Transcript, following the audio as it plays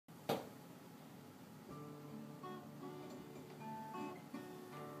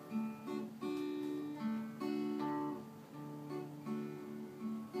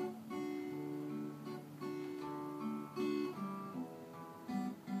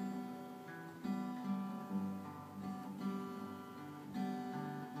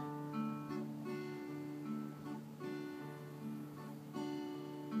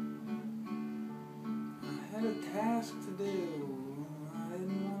task to do I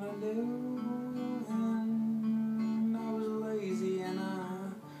didn't want to do, and I was lazy, and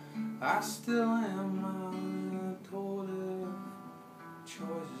I still am. I told her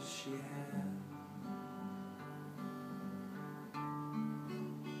choices she had.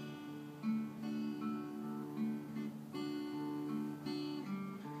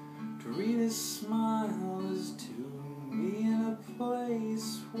 To read his smile is to be in a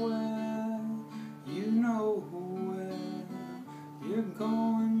place where you know where you're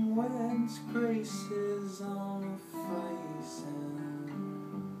going, where its graces on the face and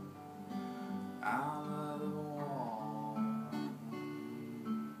out of the wall.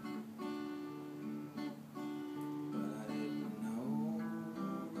 But I didn't know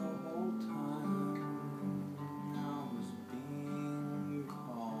the whole time I was being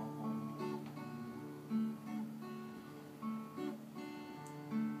called.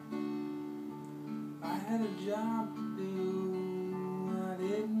 I had a job to do, I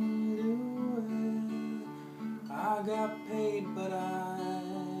didn't do it. I got paid, but I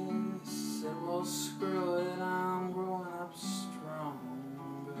said, well, screw it, I'm growing up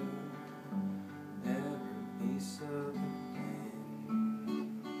stronger. Every piece of the pain.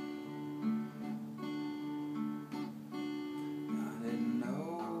 I didn't know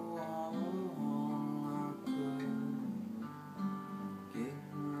all along I could get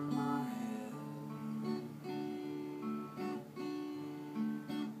in my head.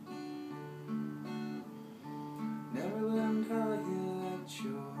 Never let them tell you that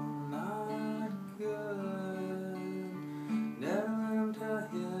you're not good. Never let them tell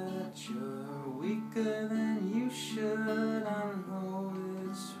you that you're weaker than you should. I know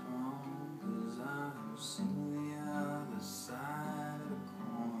it's wrong, 'cause I've seen the other side of the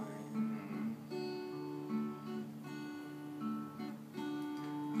coin.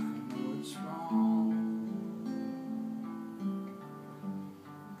 I know it's wrong,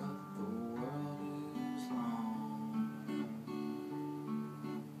 but the world is long.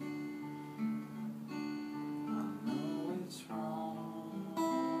 I know it's wrong,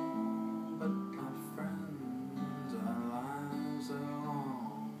 but my friends, our lives are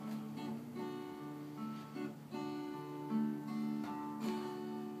long.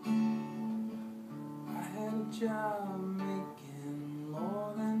 I had a job making more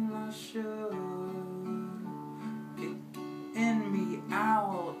than I should, kicking me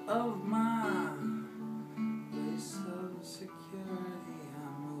out of my place of security. I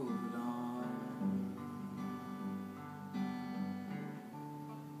moved on.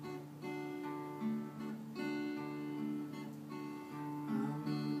 I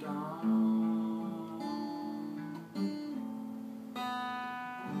moved on.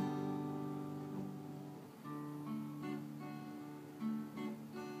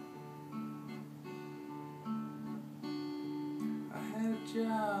 I had a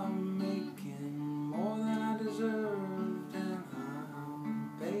job making more than I deserved, and I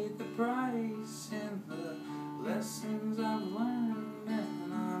paid the price in the lessons I've learned,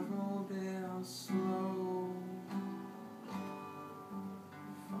 and I've moved it on slow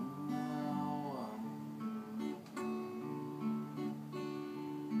from where I was.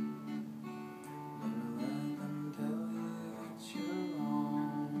 Never let them tell you that you're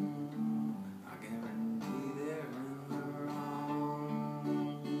wrong. I guarantee they're in the wrong.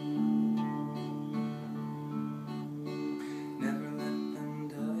 Never let them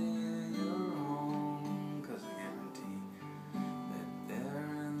tell you you're wrong, 'cause I guarantee that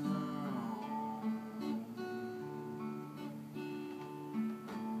they're in the wrong.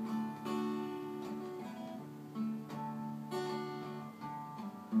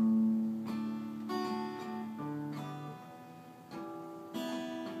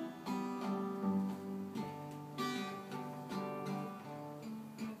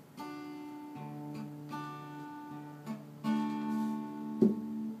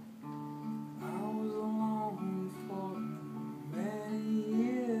 I was alone for many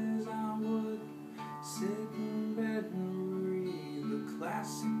years. I would sit in bed and read the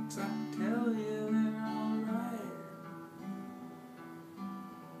classics. I tell you,